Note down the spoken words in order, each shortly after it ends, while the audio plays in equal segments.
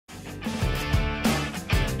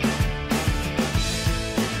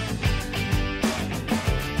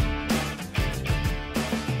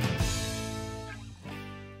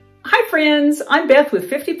friends, I'm Beth with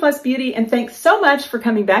 50 Plus Beauty, and thanks so much for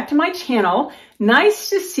coming back to my channel. Nice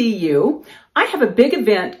to see you. I have a big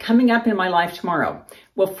event coming up in my life tomorrow.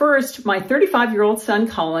 Well, first, my 35-year-old son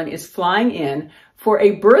Colin is flying in for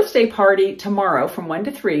a birthday party tomorrow from 1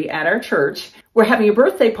 to 3 at our church. We're having a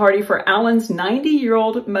birthday party for Alan's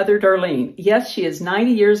 90-year-old mother, Darlene. Yes, she is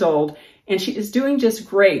 90 years old, and she is doing just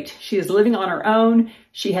great. She is living on her own.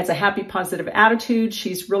 She has a happy, positive attitude.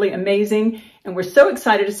 She's really amazing, and we're so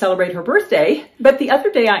excited to celebrate her birthday. But the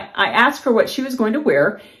other day, I asked her what she was going to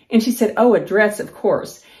wear, and she said, oh, a dress, of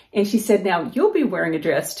course. And she said, now, you'll be wearing a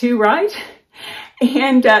dress too, right?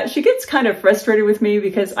 And she gets kind of frustrated with me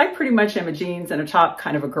because I pretty much am a jeans and a top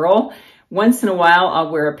kind of a girl. Once in a while,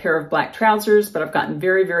 I'll wear a pair of black trousers, but I've gotten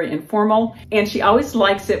very, very informal. And she always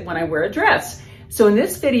likes it when I wear a dress. So in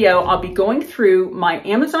this video, I'll be going through my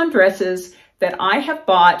Amazon dresses that I have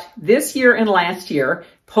bought this year and last year,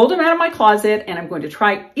 pulled them out of my closet, and I'm going to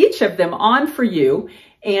try each of them on for you.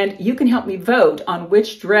 And you can help me vote on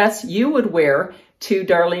which dress you would wear to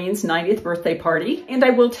Darlene's 90th birthday party. And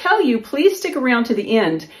I will tell you, please stick around to the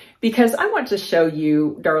end because I want to show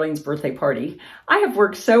you Darlene's birthday party. I have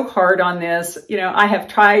worked so hard on this. You know, I have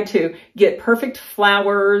tried to get perfect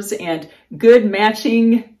flowers and good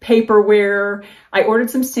matching paperware. I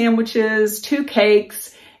ordered some sandwiches, 2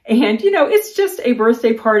 cakes, and you know, it's just a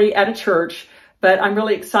birthday party at a church, but I'm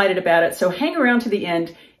really excited about it. So hang around to the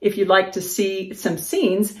end if you'd like to see some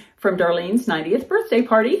scenes from Darlene's 90th birthday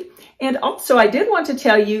party. And also, I did want to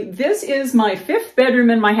tell you, this is my 5th bedroom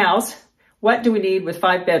in my house. What do we need with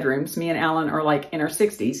 5 bedrooms? Me and Alan are like in our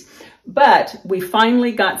 60s. But we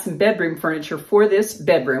finally got some bedroom furniture for this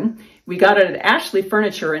bedroom. We got it at Ashley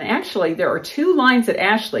Furniture, and actually there are 2 lines at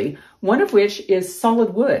Ashley, one of which is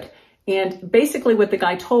solid wood. And basically what the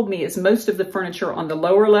guy told me is most of the furniture on the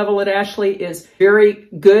lower level at Ashley is very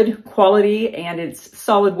good quality and it's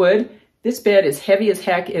solid wood. This bed is heavy as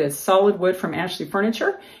heck. It is solid wood from Ashley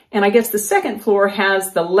Furniture. And I guess the second floor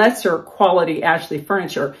has the lesser quality Ashley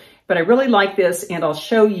Furniture. But I really like this, and I'll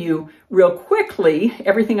show you real quickly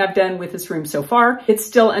everything I've done with this room so far. It's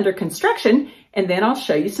still under construction, and then I'll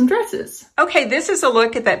show you some dresses. Okay, this is a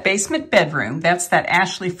look at that basement bedroom. That's that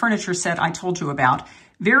Ashley Furniture set I told you about.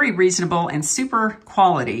 Very reasonable and super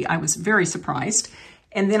quality. I was very surprised.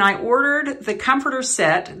 And then I ordered the comforter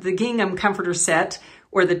set, the gingham comforter set,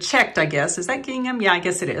 or the checked, I guess. Is that gingham? Yeah, I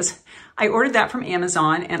guess it is. I ordered that from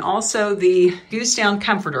Amazon, and also the goose down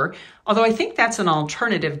comforter, although I think that's an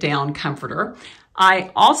alternative down comforter.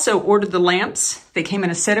 I also ordered the lamps. They came in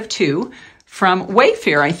a set of 2 from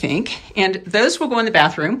Wayfair, I think, and those will go in the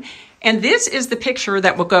bathroom. And this is the picture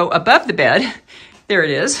that will go above the bed. There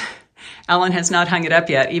it is. Alan has not hung it up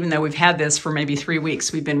yet, even though we've had this for maybe 3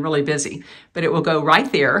 weeks. We've been really busy, but it will go right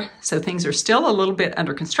there. So things are still a little bit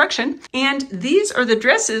under construction. And these are the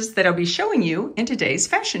dresses that I'll be showing you in today's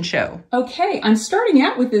fashion show. Okay, I'm starting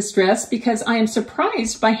out with this dress because I am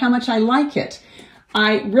surprised by how much I like it.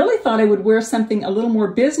 I really thought I would wear something a little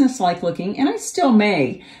more business-like looking, and I still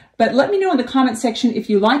may. But let me know in the comment section if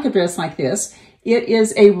you like a dress like this. It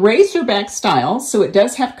is a racerback style, so it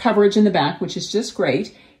does have coverage in the back, which is just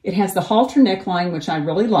great. It has the halter neckline, which I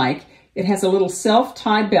really like. It has a little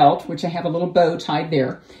self-tie belt, which I have a little bow tied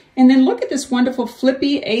there. And then look at this wonderful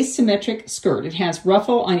flippy asymmetric skirt. It has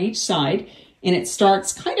ruffle on each side, and it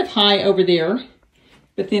starts kind of high over there,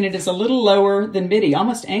 but then it is a little lower than midi,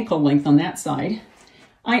 almost ankle length on that side.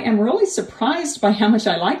 I am really surprised by how much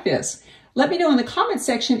I like this. Let me know in the comment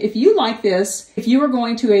section if you like this. If you were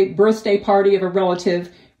going to a birthday party of a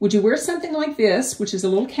relative, would you wear something like this, which is a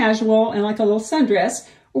little casual and like a little sundress,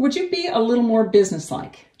 or would you be a little more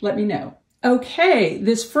businesslike? Let me know. Okay,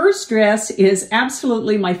 this first dress is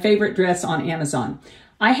absolutely my favorite dress on Amazon.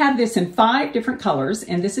 I have this in 5 different colors,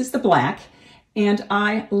 and this is the black, and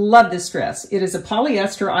I love this dress. It is a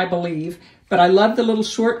polyester, I believe, but I love the little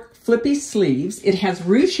short flippy sleeves. It has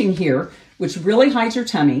ruching here, which really hides your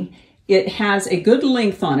tummy. It has a good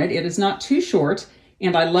length on it. It is not too short,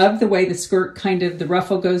 and I love the way the skirt the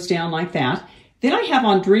ruffle goes down like that. Then I have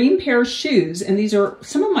on Dream Pair shoes, and these are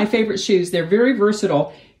some of my favorite shoes. They're very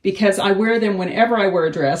versatile because I wear them whenever I wear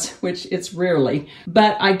a dress, which it's rarely.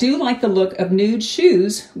 But I do like the look of nude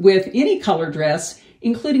shoes with any color dress,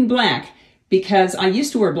 including black, because I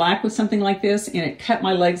used to wear black with something like this, and it cut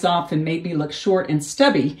my legs off and made me look short and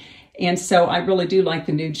stubby. And so I really do like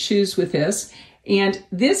the nude shoes with this. And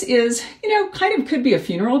this is, you know, kind of could be a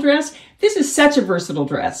funeral dress. This is such a versatile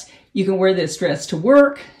dress. You can wear this dress to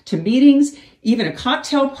work, to meetings, even a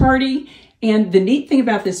cocktail party. And the neat thing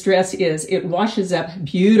about this dress is it washes up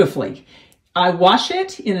beautifully. I wash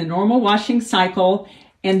it in a normal washing cycle,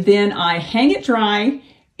 and then I hang it dry,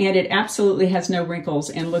 and it absolutely has no wrinkles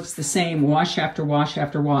and looks the same wash after wash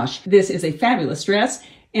after wash. This is a fabulous dress,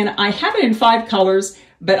 and I have it in 5 colors,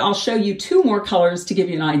 but I'll show you 2 more colors to give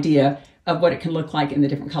you an idea of what it can look like in the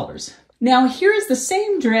different colors. Now here is the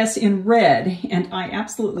same dress in red, and I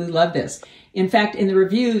absolutely love this. In fact, in the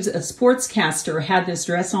reviews, a sportscaster had this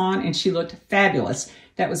dress on and she looked fabulous.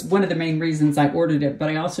 That was one of the main reasons I ordered it, but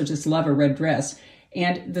I also just love a red dress.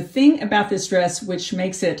 And the thing about this dress, which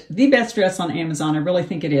makes it the best dress on Amazon, I really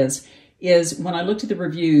think it is when I looked at the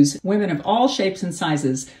reviews, women of all shapes and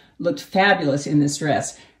sizes looked fabulous in this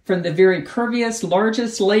dress. From the very curviest,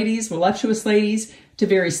 largest ladies, voluptuous ladies, to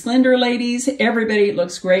very slender ladies, everybody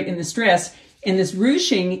looks great in this dress. And this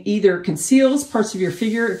ruching either conceals parts of your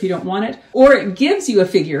figure if you don't want it, or it gives you a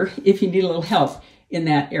figure if you need a little help in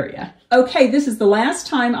that area. Okay, this is the last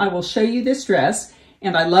time I will show you this dress,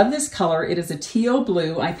 and I love this color. It is a teal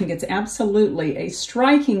blue. I think it's absolutely a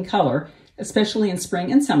striking color, especially in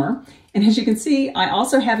spring and summer. And as you can see, I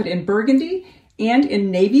also have it in burgundy and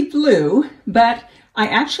in navy blue, but I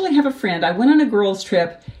actually have a friend. I went on a girls'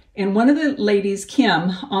 trip, and one of the ladies,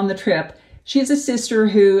 Kim, on the trip, she has a sister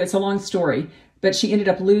who, it's a long story, but she ended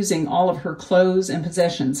up losing all of her clothes and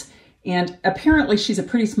possessions. And apparently she's a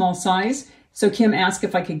pretty small size. So Kim asked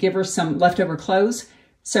if I could give her some leftover clothes.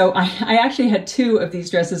 So I actually had 2 of these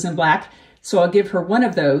dresses in black. So I'll give her one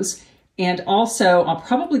of those. And also I'll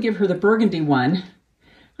probably give her the burgundy one.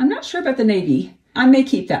 I'm not sure about the navy. I may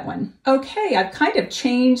keep that one. Okay, I've kind of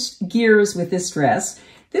changed gears with this dress.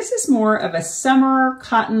 This is more of a summer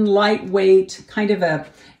cotton, lightweight, kind of a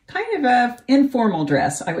informal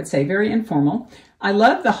dress, I would say, very informal. I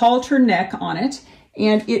love the halter neck on it,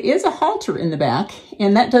 and it is a halter in the back,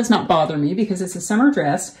 and that does not bother me because it's a summer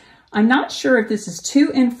dress. I'm not sure if this is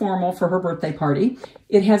too informal for her birthday party.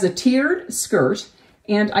 It has a tiered skirt,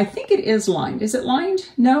 and I think it is lined. Is it lined?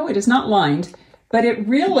 No, it is not lined, but it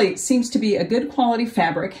really seems to be a good quality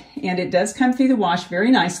fabric, and it does come through the wash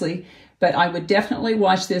very nicely, but I would definitely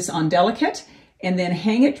wash this on delicate and then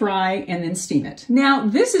hang it dry and then steam it. Now,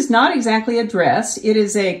 this is not exactly a dress. It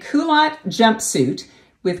is a culotte jumpsuit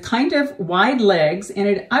with kind of wide legs,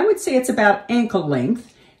 and I would say it's about ankle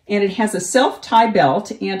length, and it has a self-tie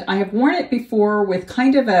belt, and I have worn it before with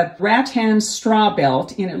kind of a rattan straw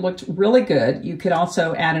belt, and it looked really good. You could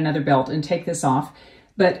also add another belt and take this off,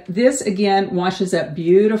 but this, again, washes up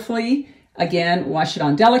beautifully. Again, wash it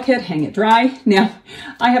on delicate, hang it dry. Now,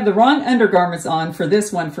 I have the wrong undergarments on for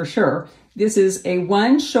this one for sure. This is a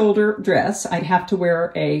one-shoulder dress. I'd have to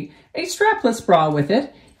wear a strapless bra with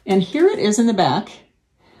it. And here it is in the back.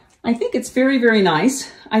 I think it's very, very nice.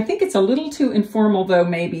 I think it's a little too informal, though,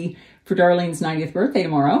 maybe for Darlene's 90th birthday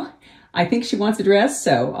tomorrow. I think she wants a dress,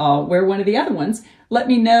 so I'll wear one of the other ones. Let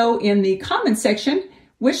me know in the comments section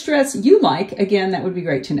which dress you like. Again, that would be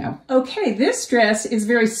great to know. Okay, this dress is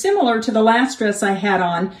very similar to the last dress I had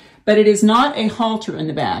on, but it is not a halter in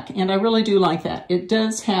the back, and I really do like that. It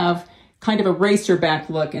does have kind of a racer back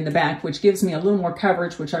look in the back, which gives me a little more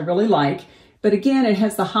coverage, which I really like. But again, it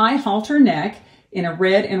has the high halter neck in a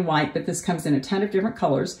red and white, but this comes in a ton of different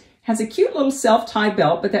colors. Has a cute little self-tie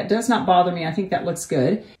belt, but that does not bother me. I think that looks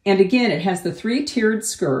good. And again, it has the 3-tiered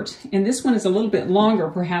skirt, and this one is a little bit longer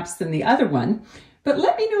perhaps than the other one. But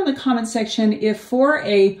let me know in the comment section if for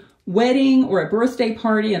a wedding or a birthday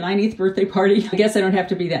party, a 90th birthday party, I guess I don't have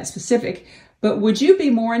to be that specific, but would you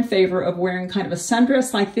be more in favor of wearing kind of a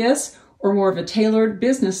sundress like this or more of a tailored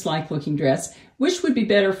business-like looking dress? Which would be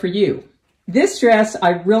better for you? This dress I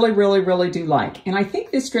really, really, really do like. And I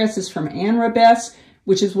think this dress is from EmpowerBeth,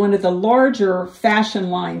 which is one of the larger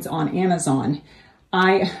fashion lines on Amazon.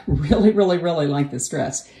 I really, really, really like this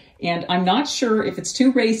dress. And I'm not sure if it's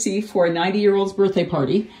too racy for a 90-year-old's birthday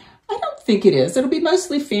party. I don't think it is. It'll be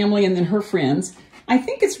mostly family and then her friends. I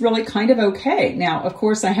think it's really kind of okay. Now, of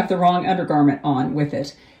course, I have the wrong undergarment on with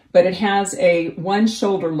it, but it has a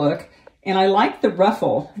one-shoulder look, and I like the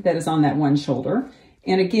ruffle that is on that one shoulder.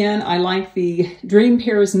 And again, I like the Dream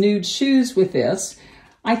Pairs nude shoes with this.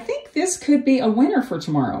 I think this could be a winner for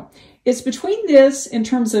tomorrow. It's between this, in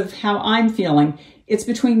terms of how I'm feeling, it's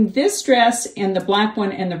between this dress and the black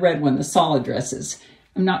one and the red one, the solid dresses.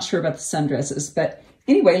 I'm not sure about the sundresses, but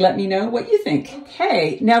anyway, let me know what you think.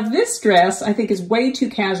 Okay, now this dress I think is way too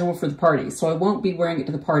casual for the party, so I won't be wearing it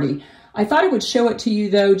to the party. I thought I would show it to you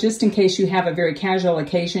though, just in case you have a very casual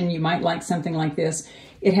occasion, you might like something like this.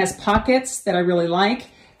 It has pockets that I really like.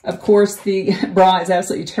 Of course, the bra is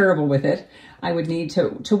absolutely terrible with it. I would need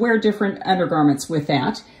to wear different undergarments with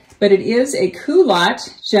that. But it is a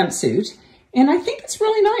culotte jumpsuit, and I think it's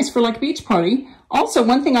really nice for like a beach party. Also,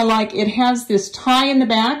 one thing I like, it has this tie in the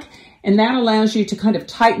back, and that allows you to kind of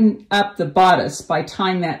tighten up the bodice by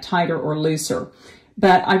tying that tighter or looser.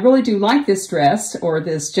 but I really do like this dress, or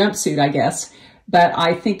this jumpsuit, I guess, but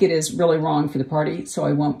I think it is really wrong for the party, so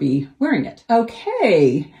I won't be wearing it.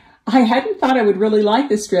 Okay, I hadn't thought I would really like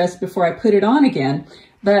this dress before I put it on again,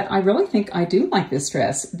 but I really think I do like this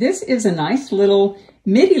dress. This is a nice little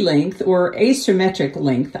midi length, or asymmetric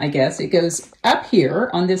length, I guess. It goes up here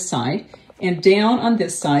on this side and down on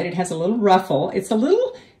this side. It has a little ruffle. It's a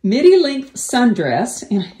little midi length sundress,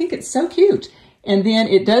 and I think it's so cute. And then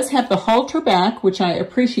it does have the halter back, which I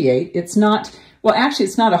appreciate. It's not, well, actually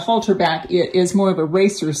it's not a halter back. It is more of a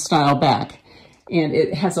racer style back, and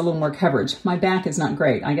it has a little more coverage. My back is not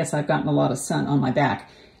great. I guess I've gotten a lot of sun on my back,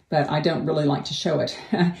 but I don't really like to show it.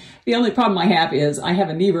 The only problem I have is I have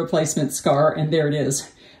a knee replacement scar, and there it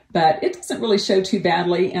is. But it doesn't really show too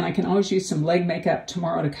badly, and I can always use some leg makeup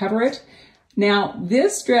tomorrow to cover it. Now,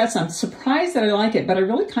 this dress, I'm surprised that I like it, but I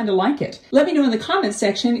really kind of like it. Let me know in the comments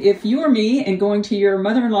section if you or me and going to your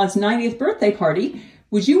mother-in-law's 90th birthday party,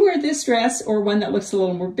 would you wear this dress or one that looks a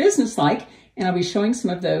little more businesslike? And I'll be showing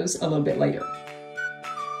some of those a little bit later.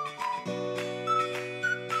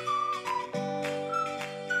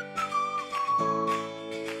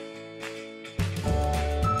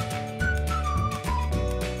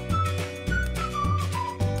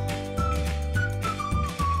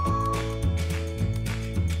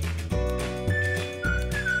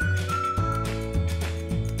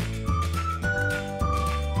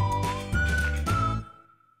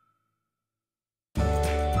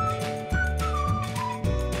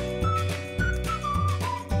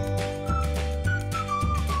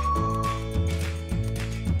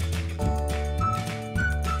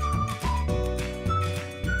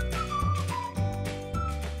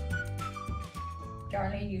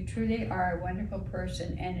 Darlene, you truly are a wonderful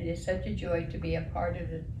person, and it is such a joy to be a part of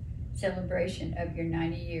the celebration of your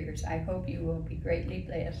 90 years. I hope you will be greatly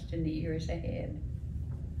blessed in the years ahead.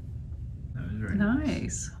 That was very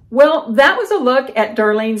nice. Well, that was a look at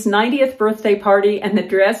Darlene's 90th birthday party and the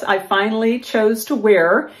dress I finally chose to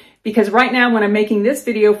wear, because right now when I'm making this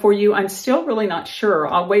video for you, I'm still really not sure.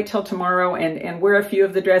 I'll wait till tomorrow and wear a few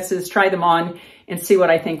of the dresses, try them on, and see what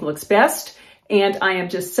I think looks best. And I am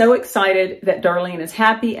just so excited that Darlene is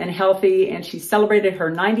happy and healthy, and she celebrated her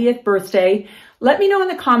 90th birthday. Let me know in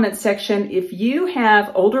the comments section if you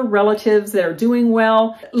have older relatives that are doing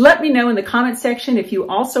well. Let me know in the comments section if you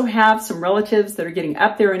also have some relatives that are getting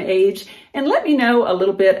up there in age, and let me know a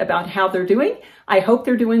little bit about how they're doing. I hope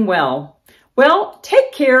they're doing well. Well,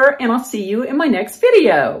 take care, and I'll see you in my next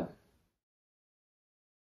video.